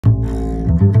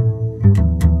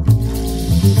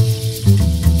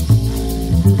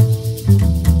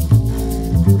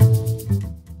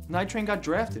Night Train got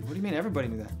drafted. What do you mean everybody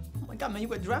knew that? Oh my god, man, you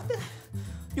got drafted?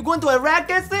 You going to Iraq,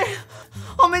 there?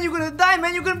 Oh man, you're gonna die,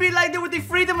 man. You're gonna be like there with the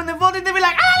freedom and the voting. They'll be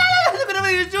like, they're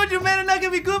gonna shoot you, man. It's not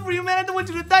gonna be good for you, man. I don't want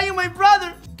you to die. You're my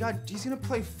brother. God, he's gonna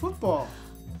play football.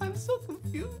 I'm so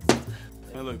confused.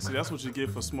 Hey, look, see, that's what you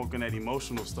get for smoking that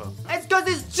emotional stuff. It's cause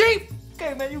it's cheap.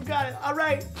 Okay, man, you got it. All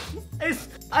right.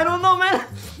 I don't know, man.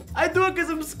 I do it cause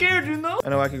I'm scared, you know? I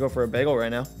know I could go for a bagel right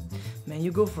now. Man,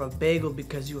 you go for a bagel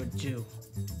because you're a Jew.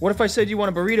 What if I said you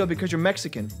want a burrito because you're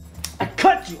Mexican? I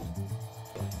cut you.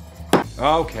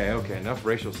 Okay, enough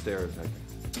racial stereotyping.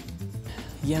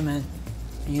 Yeah, man.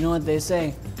 You know what they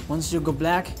say? Once you go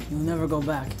black, you'll never go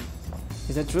back.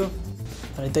 Is that true?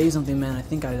 But I tell you something, man. I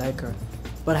think I like her.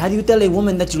 But how do you tell a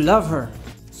woman that you love her?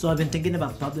 So I've been thinking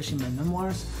about publishing my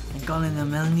memoirs and calling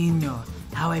them El Nino,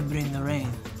 How I Bring the Rain.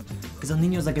 Because El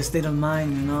Nino is like a state of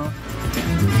mind, you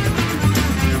know?